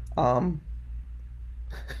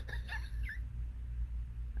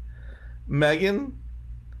 Megan,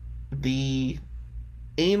 the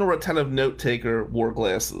anal retentive note taker, wore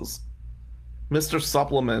glasses. Mr.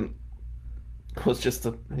 Supplement was just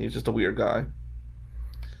he's just a weird guy.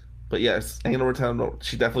 But yes, anal retentive,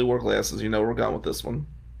 she definitely wore glasses. You know we're going with this one.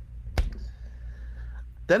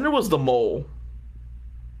 Then there was the mole.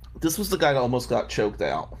 This was the guy that almost got choked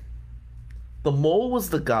out. The mole was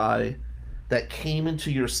the guy that came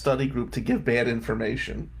into your study group to give bad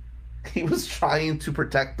information. He was trying to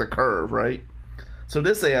protect the curve, right? So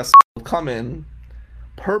this ass would come in,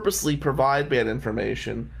 purposely provide bad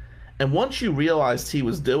information, and once you realized he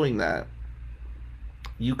was doing that,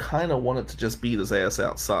 you kind of wanted to just beat his ass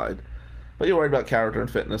outside. But you're worried about character and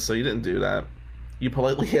fitness, so you didn't do that. You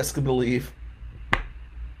politely asked him to leave.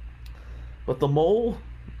 But the mole,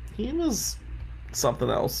 he was something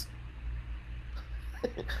else.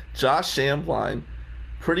 Josh Shampline.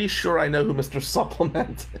 Pretty sure I know who Mr.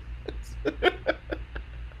 Supplement is.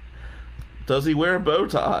 Does he wear bow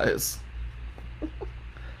ties?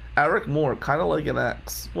 Eric Moore, kind of like an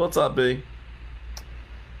ex. What's up, B?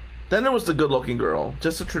 Then there was the good-looking girl.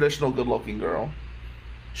 Just a traditional good-looking girl.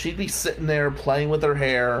 She'd be sitting there playing with her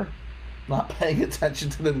hair, not paying attention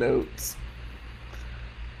to the notes.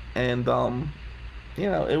 And,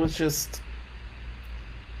 it was just...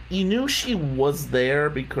 You knew she was there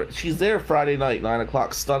because... She's there Friday night, 9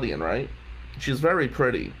 o'clock, studying, right? She's very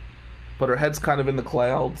pretty. But her head's kind of in the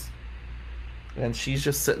clouds. And she's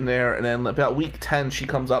just sitting there, and then about week 10, she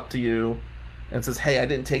comes up to you and says, hey, I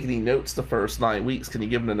didn't take any notes the first 9 weeks. Can you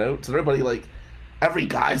give them the notes? And everybody, every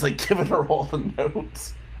guy's, giving her all the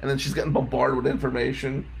notes. And then she's getting bombarded with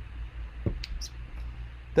information.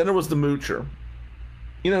 Then there was the moocher.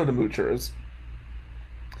 You know who the moocher is.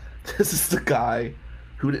 This is the guy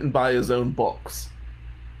who didn't buy his own books.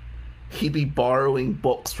 He'd be borrowing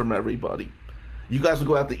books from everybody. You guys would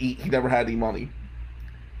go out to eat. He never had any money.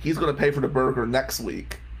 He's going to pay for the burger next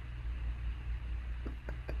week.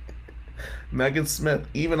 Megan Smith.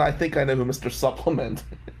 Even I think I know who Mr. Supplement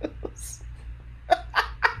is.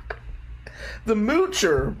 The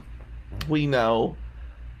moocher, we know,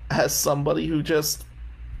 as somebody who just...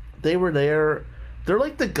 They were there. They're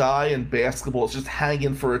like the guy in basketball that's just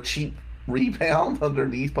hanging for a cheap rebound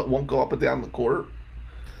underneath but won't go up and down the court.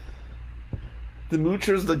 The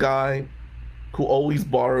moocher's the guy who always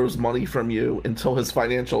borrows money from you until his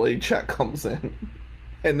financial aid check comes in.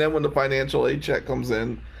 And then when the financial aid check comes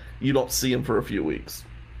in, you don't see him for a few weeks.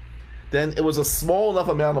 Then it was a small enough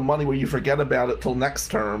amount of money where you forget about it till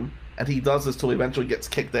next term, and he does this till he eventually gets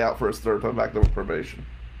kicked out for his third time back to probation.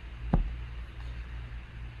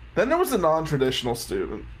 Then there was a non-traditional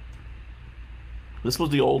student. This was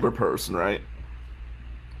the older person, right?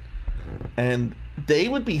 And they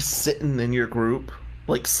would be sitting in your group,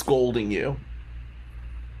 scolding you.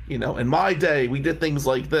 In my day, we did things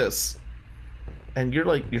like this. And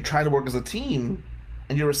you're trying to work as a team,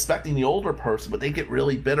 and you're respecting the older person, but they get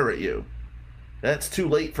really bitter at you. That's too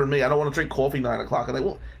late for me. I don't want to drink coffee 9 o'clock.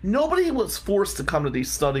 And nobody was forced to come to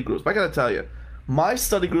these study groups. But I gotta tell you, my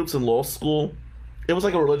study groups in law school, it was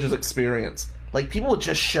like a religious experience. People would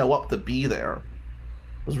just show up to be there.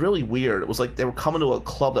 It was really weird. It was like they were coming to a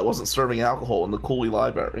club that wasn't serving alcohol in the Cooley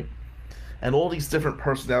Library. And all these different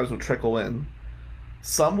personalities would trickle in.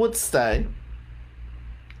 Some would stay.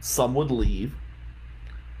 Some would leave.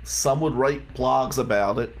 Some would write blogs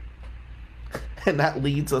about it. And that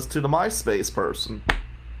leads us to the MySpace person.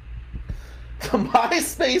 The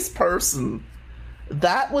MySpace person.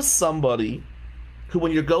 That was somebody who,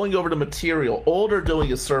 when you're going over the material, all they're doing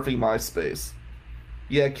is surfing MySpace.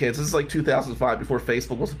 Yeah, kids, this is 2005, before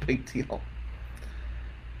Facebook was a big deal.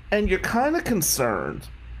 And you're kind of concerned.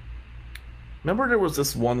 Remember there was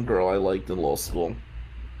this one girl I liked in law school?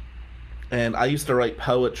 And I used to write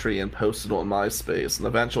poetry and post it on MySpace. And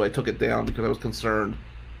eventually I took it down because I was concerned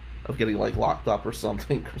of getting, locked up or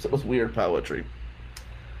something. Because it was weird poetry.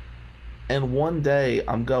 And one day,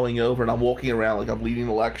 I'm going over and I'm walking around I'm leading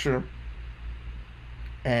the lecture.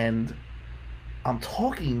 And I'm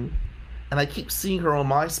talking, and I keep seeing her on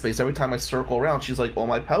MySpace. Every time I circle around, she's all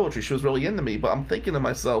my poetry. She was really into me. But I'm thinking to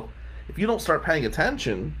myself, if you don't start paying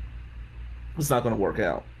attention, it's not going to work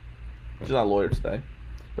out. She's not a lawyer today.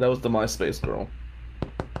 But that was the MySpace girl.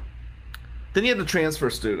 Then you had the transfer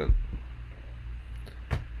student.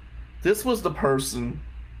 This was the person.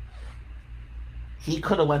 He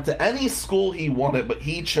could have went to any school he wanted, but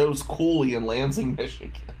he chose Cooley in Lansing,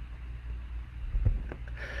 Michigan.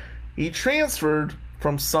 He transferred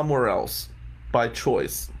from somewhere else by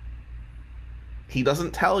choice. He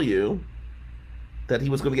doesn't tell you that he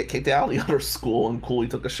was going to get kicked out of the other school and Cooley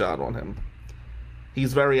took a shot on him.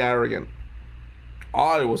 He's very arrogant.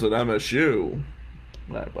 I was at MSU.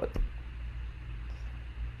 Right, but...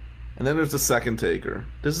 And then there's the second taker.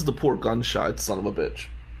 This is the poor gun-shy son of a bitch.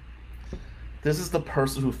 This is the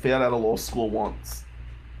person who failed out of law school once.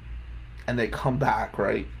 And they come back,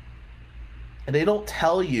 right? And they don't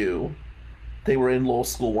tell you they were in law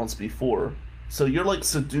school once before. So you're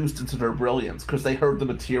seduced into their brilliance because they heard the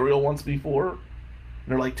material once before.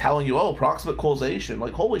 And they're telling you, oh, proximate causation.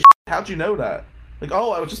 Holy shit, how'd you know that?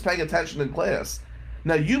 Oh, I was just paying attention in class.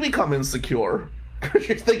 Now you become insecure because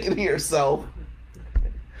you're thinking to yourself,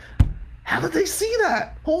 how did they see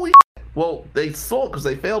that? Holy shit. Well, they saw it because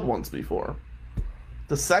they failed once before.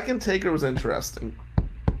 The second taker was interesting.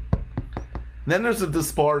 Then there's a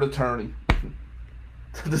disbarred attorney.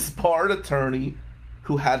 The disbarred attorney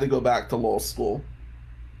who had to go back to law school.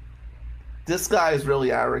 This guy is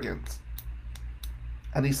really arrogant.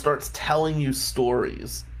 and he starts telling you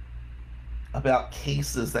stories about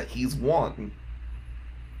cases that he's won,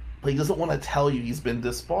 but he doesn't want to tell you he's been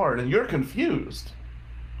disbarred, and you're confused.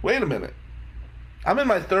 Wait a minute. I'm in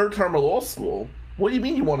my 3rd term of law school. What do you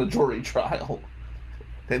mean you want a jury trial?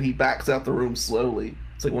 Then he backs out the room slowly.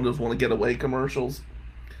 It's like one of those want to get away commercials.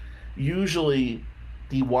 Usually,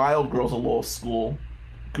 the wild girls of law school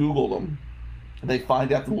Google them, and they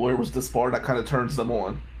find out the lawyer was disbarred. That kind of turns them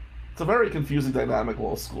on. It's a very confusing dynamic,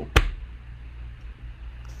 law school.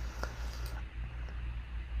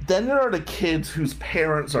 Then there are the kids whose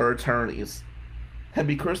parents are attorneys. And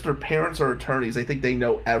because their parents are attorneys, they think they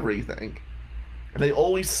know everything. And they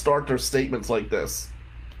always start their statements like this.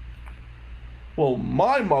 Well,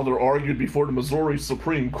 my mother argued before the Missouri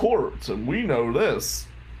Supreme Court, and we know this.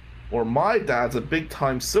 Or my dad's a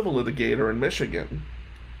big-time civil litigator in Michigan.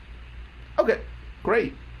 Okay,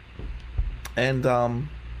 great. And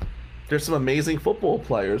there's some amazing football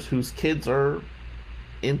players whose kids are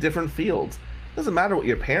in different fields. Doesn't matter what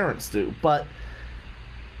your parents do, but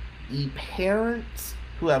the parents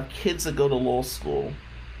who have kids that go to law school,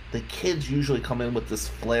 the kids usually come in with this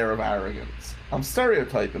flare of arrogance. I'm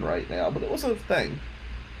stereotyping right now, but it was a thing.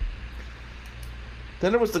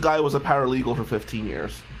 Then there was the guy who was a paralegal for 15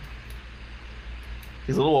 years.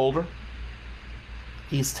 He's a little older.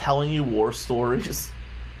 He's telling you war stories.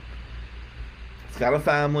 He's got a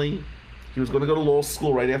family. He was going to go to law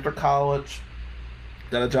school right after college.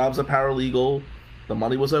 Got a job as a paralegal. The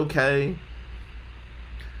money was okay.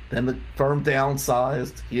 Then the firm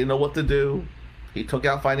downsized. He didn't know what to do. He took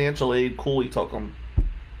out financial aid. Cool, he took them.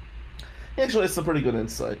 He actually has some pretty good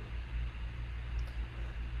insight.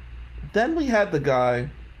 Then we had the guy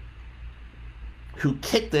who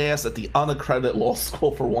kicked ass at the unaccredited law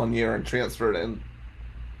school for 1 year and transferred in.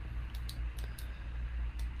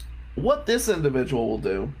 What this individual will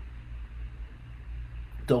do,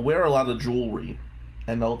 they'll wear a lot of jewelry,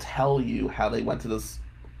 and they'll tell you how they went to this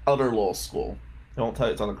other law school. They won't tell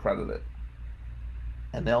you it's unaccredited.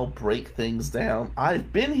 And they'll break things down.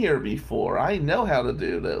 I've been here before. I know how to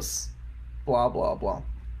do this. Blah, blah, blah.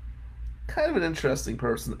 Kind of an interesting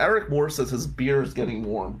person. Eric Moore says his beer is getting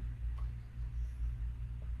warm.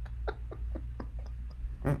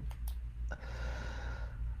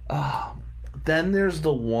 Then there's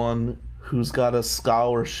the one who's got a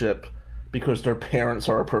scholarship because their parents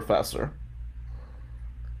are a professor.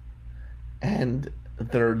 And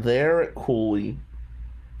they're there at Cooley,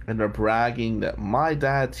 and they're bragging that my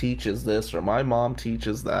dad teaches this or my mom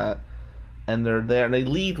teaches that. And they're there, and they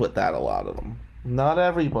lead with that, a lot of them. Not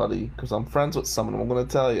everybody, because I'm friends with some of them, I'm going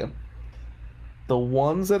to tell you. The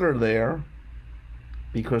ones that are there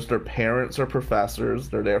because their parents are professors,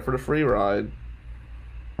 they're there for the free ride,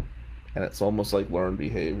 and it's almost like learned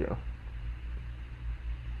behavior.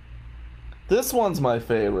 This one's my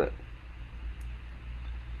favorite.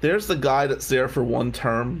 There's the guy that's there for 1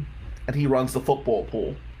 term, and he runs the football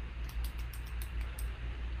pool.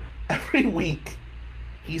 Every week,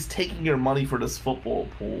 he's taking your money for this football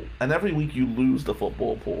pool, and every week you lose the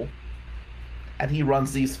football pool. And he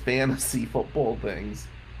runs these fantasy football things.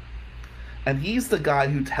 And he's the guy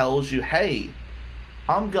who tells you, hey,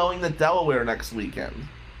 I'm going to Delaware next weekend.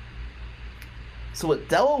 So at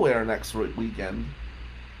Delaware next weekend,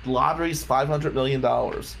 the lottery's $500 million.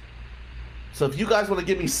 So if you guys want to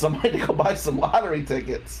give me some money to go buy some lottery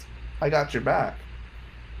tickets, I got your back.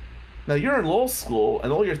 Now you're in law school,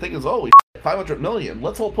 and all you're thinking is, oh, $500 million.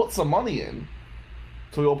 Let's all put some money in.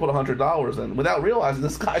 So we all put $100 in, without realizing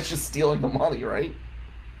this guy's just stealing the money, right?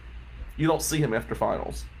 You don't see him after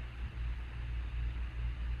finals.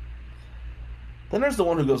 Then there's the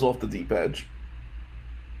one who goes off the deep edge.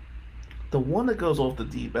 The one that goes off the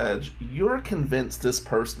deep edge, you're convinced this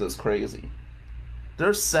person is crazy.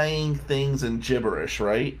 They're saying things in gibberish,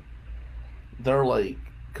 right? They're like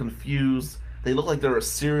confused. They look like they're a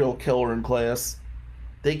serial killer in class.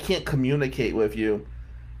 They can't communicate with you.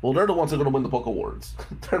 Well, they're the ones that are going to win the book awards.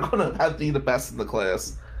 They're going to have to be the best in the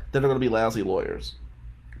class. Then they're going to be lousy lawyers.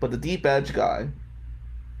 But the deep edge guy,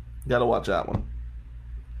 you got to watch that one.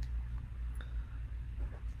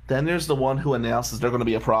 Then there's the one who announces they're going to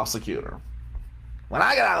be a prosecutor. When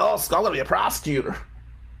I get out of law school, I'm going to be a prosecutor.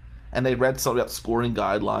 And they read something about scoring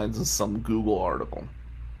guidelines in some Google article.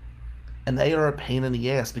 And they are a pain in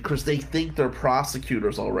the ass because they think they're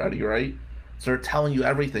prosecutors already, right? So they're telling you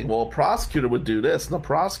everything. Well, a prosecutor would do this, and a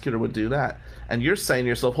prosecutor would do that. And you're saying to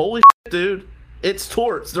yourself, holy shit, dude, it's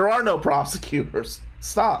torts. There are no prosecutors.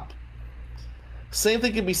 Stop. Same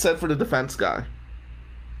thing can be said for the defense guy.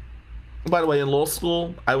 By the way, in law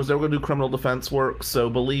school, I was never going to do criminal defense work, so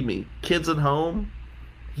believe me, kids at home,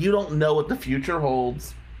 you don't know what the future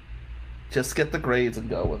holds. Just get the grades and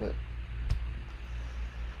go with it.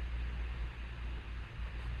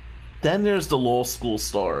 Then there's the law school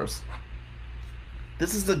stars.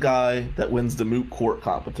 This is the guy that wins the moot court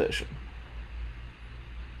competition.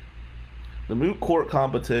 The moot court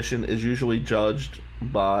competition is usually judged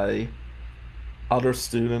by other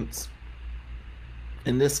students.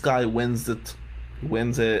 And this guy wins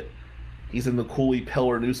it. He's in the Cooley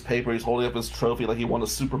Pillar newspaper. He's holding up his trophy like he won a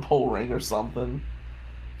Super Bowl ring or something.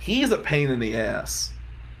 He's a pain in the ass.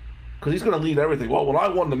 Because he's going to lead everything. Well, when I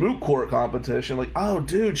won the moot court competition, like, oh,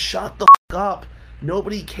 dude, shut the f*** up.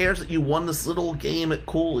 Nobody cares that you won this little game at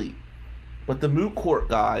Cooley. But the moot court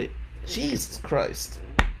guy, Jesus Christ.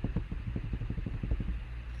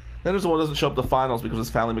 Then there's the one who doesn't show up to finals because his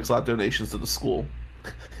family makes a lot of donations to the school.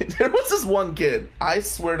 There was this one kid, I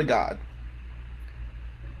swear to God.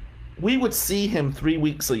 We would see him 3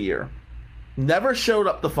 weeks a year. Never showed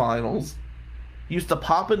up to finals. Used to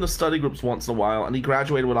pop into study groups once in a while, and he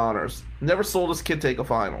graduated with honors. Never saw this kid take a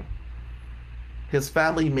final. His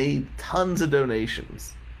family made tons of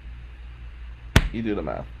donations. You do the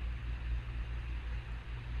math.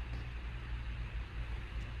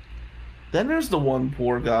 Then there's the one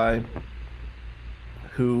poor guy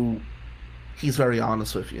who, he's very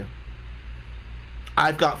honest with you.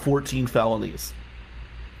 I've got 14 felonies.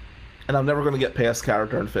 And I'm never going to get past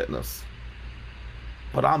character and fitness.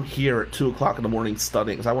 But I'm here at 2 o'clock in the morning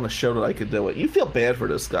studying because I want to show that I can do it. You feel bad for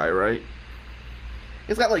this guy, right?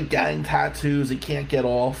 He's got like gang tattoos he can't get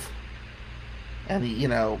off. And he,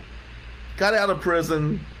 got out of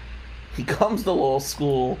prison. He comes to law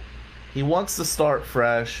school. He wants to start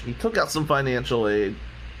fresh. He took out some financial aid.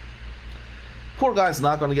 Poor guy's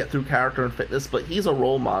not going to get through character and fitness, but he's a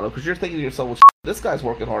role model because you're thinking to yourself, well, this guy's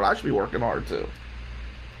working hard. I should be working hard too.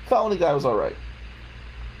 Felony guy was alright.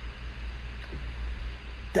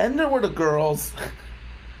 Then there were the girls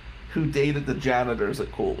who dated the janitors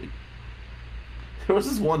at Cooley. There was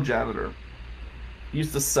this one janitor. He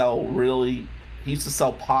used to sell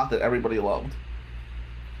pot that everybody loved.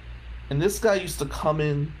 And this guy used to come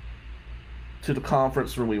in to the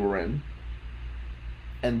conference room we were in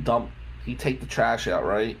and he'd take the trash out,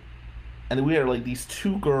 right? And we had like these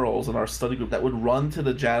two girls in our study group that would run to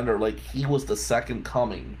the janitor like he was the second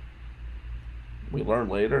coming. We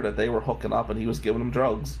learned later that they were hooking up and he was giving them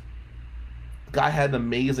drugs. The guy had an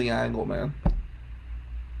amazing angle, man.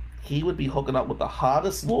 He would be hooking up with the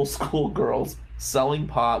hottest law school girls selling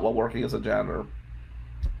pot while working as a janitor.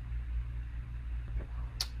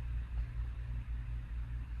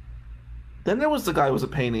 Then there was the guy who was a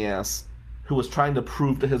pain in the ass who was trying to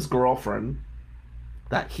prove to his girlfriend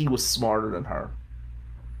that he was smarter than her.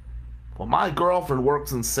 Well, my girlfriend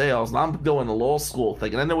works in sales, and I'm going to law school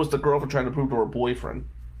thing. And then there was the girlfriend trying to prove to her boyfriend.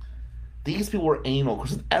 These people were anal,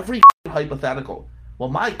 because in every hypothetical, well,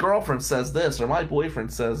 my girlfriend says this, or my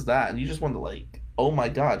boyfriend says that, and you just want to like, oh my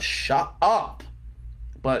God, shut up.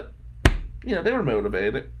 But, they were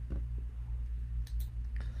motivated.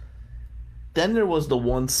 Then there was the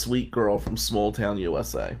one sweet girl from small town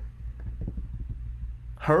USA.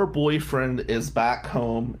 Her boyfriend is back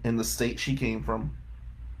home in the state she came from.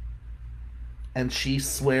 And she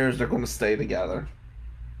swears they're going to stay together.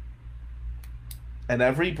 And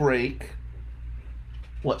every break,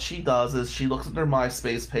 what she does is she looks at their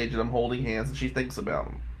MySpace page and I'm holding hands and she thinks about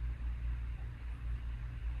them.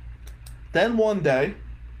 Then one day,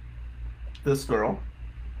 this girl,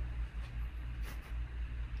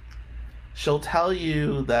 she'll tell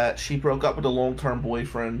you that she broke up with a long-term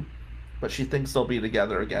boyfriend, but she thinks they'll be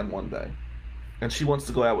together again one day. And she wants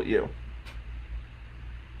to go out with you.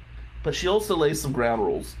 But she also lays some ground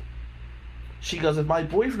rules. She goes, if my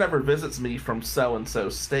boyfriend ever visits me from so-and-so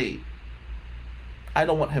state, I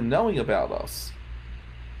don't want him knowing about us.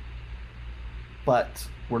 But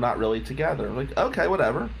we're not really together. I'm like, okay,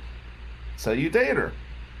 whatever. So you date her.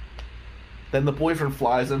 Then the boyfriend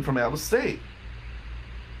flies in from out of state.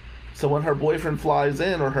 So when her boyfriend flies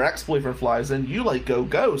in, or her ex-boyfriend flies in, you go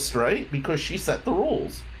ghost, right? Because she set the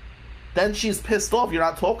rules. Then she's pissed off you're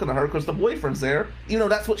not talking to her because the boyfriend's there.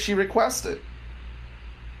 That's what she requested.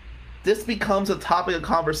 This becomes a topic of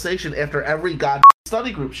conversation after every goddamn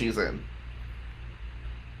study group she's in.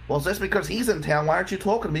 Well, just because he's in town, why aren't you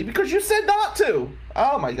talking to me? Because you said not to!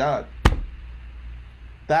 Oh my God.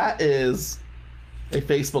 That is a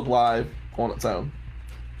Facebook Live on its own.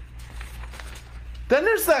 Then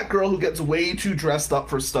there's that girl who gets way too dressed up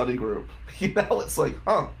for study group. It's like,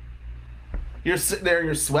 huh. You're sitting there in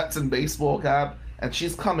your sweats and baseball cap, and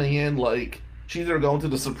she's coming in like she's either going to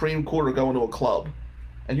the Supreme Court or going to a club.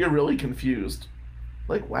 And you're really confused.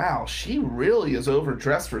 Like, wow, she really is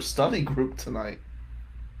overdressed for study group tonight.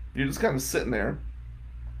 You're just kind of sitting there.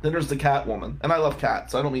 Then there's the cat woman. And I love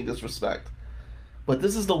cats, so I don't mean disrespect. But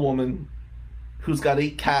this is the woman who's got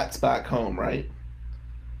 8 cats back home, right?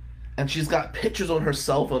 And she's got pictures on her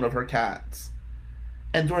cell phone of her cats.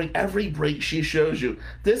 And during every break, she shows you,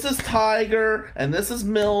 this is Tiger, and this is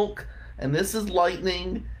Milk, and this is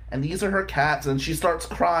Lightning, and these are her cats. And she starts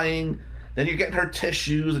crying. Then you're getting her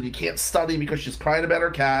tissues, and you can't study because she's crying about her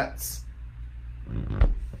cats.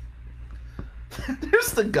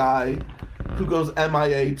 There's the guy who goes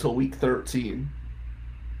MIA till week 13.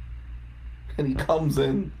 And he comes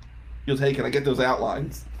in, he goes, hey, can I get those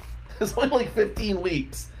outlines? It's only like 15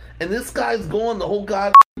 weeks. And this guy's gone the whole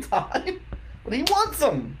goddamn time. But he wants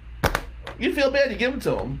them. You feel bad, you give them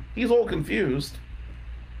to him. He's all confused.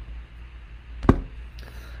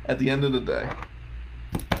 At the end of the day,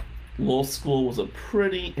 law school was a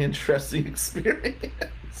pretty interesting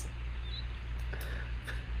experience.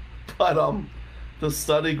 But the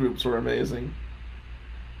study groups were amazing.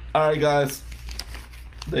 Alright guys,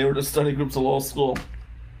 they were the study groups of law school.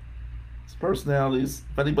 It's personalities.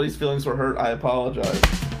 If anybody's feelings were hurt, I apologize.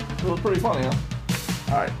 It was pretty funny, huh?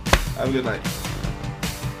 Alright, have a good night.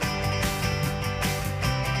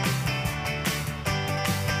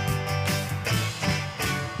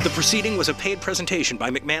 The proceeding was a paid presentation by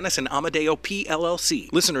McManus and Amadeo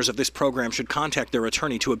PLLC. Listeners of this program should contact their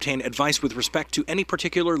attorney to obtain advice with respect to any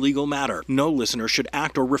particular legal matter. No listener should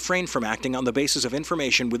act or refrain from acting on the basis of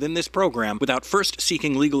information within this program without first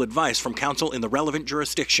seeking legal advice from counsel in the relevant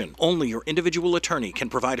jurisdiction. Only your individual attorney can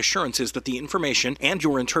provide assurances that the information and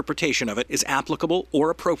your interpretation of it is applicable or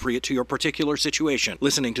appropriate to your particular situation.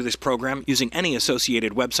 Listening to this program using any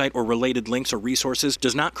associated website or related links or resources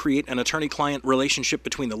does not create an attorney-client relationship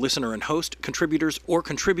between the listener and host, contributors, or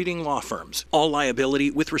contributing law firms. All liability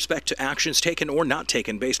with respect to actions taken or not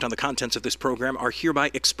taken based on the contents of this program are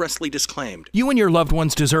hereby expressly disclaimed. You and your loved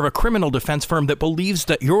ones deserve a criminal defense firm that believes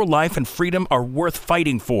that your life and freedom are worth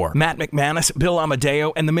fighting for. Matt McManus, Bill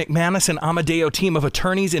Amadeo, and the McManus and Amadeo team of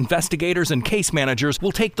attorneys, investigators, and case managers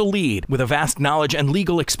will take the lead with a vast knowledge and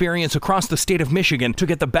legal experience across the state of Michigan to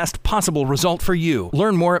get the best possible result for you.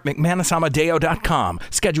 Learn more at McManusAmadeo.com.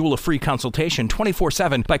 Schedule a free consultation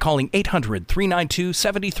 24/7 by calling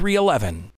 800-392-7311.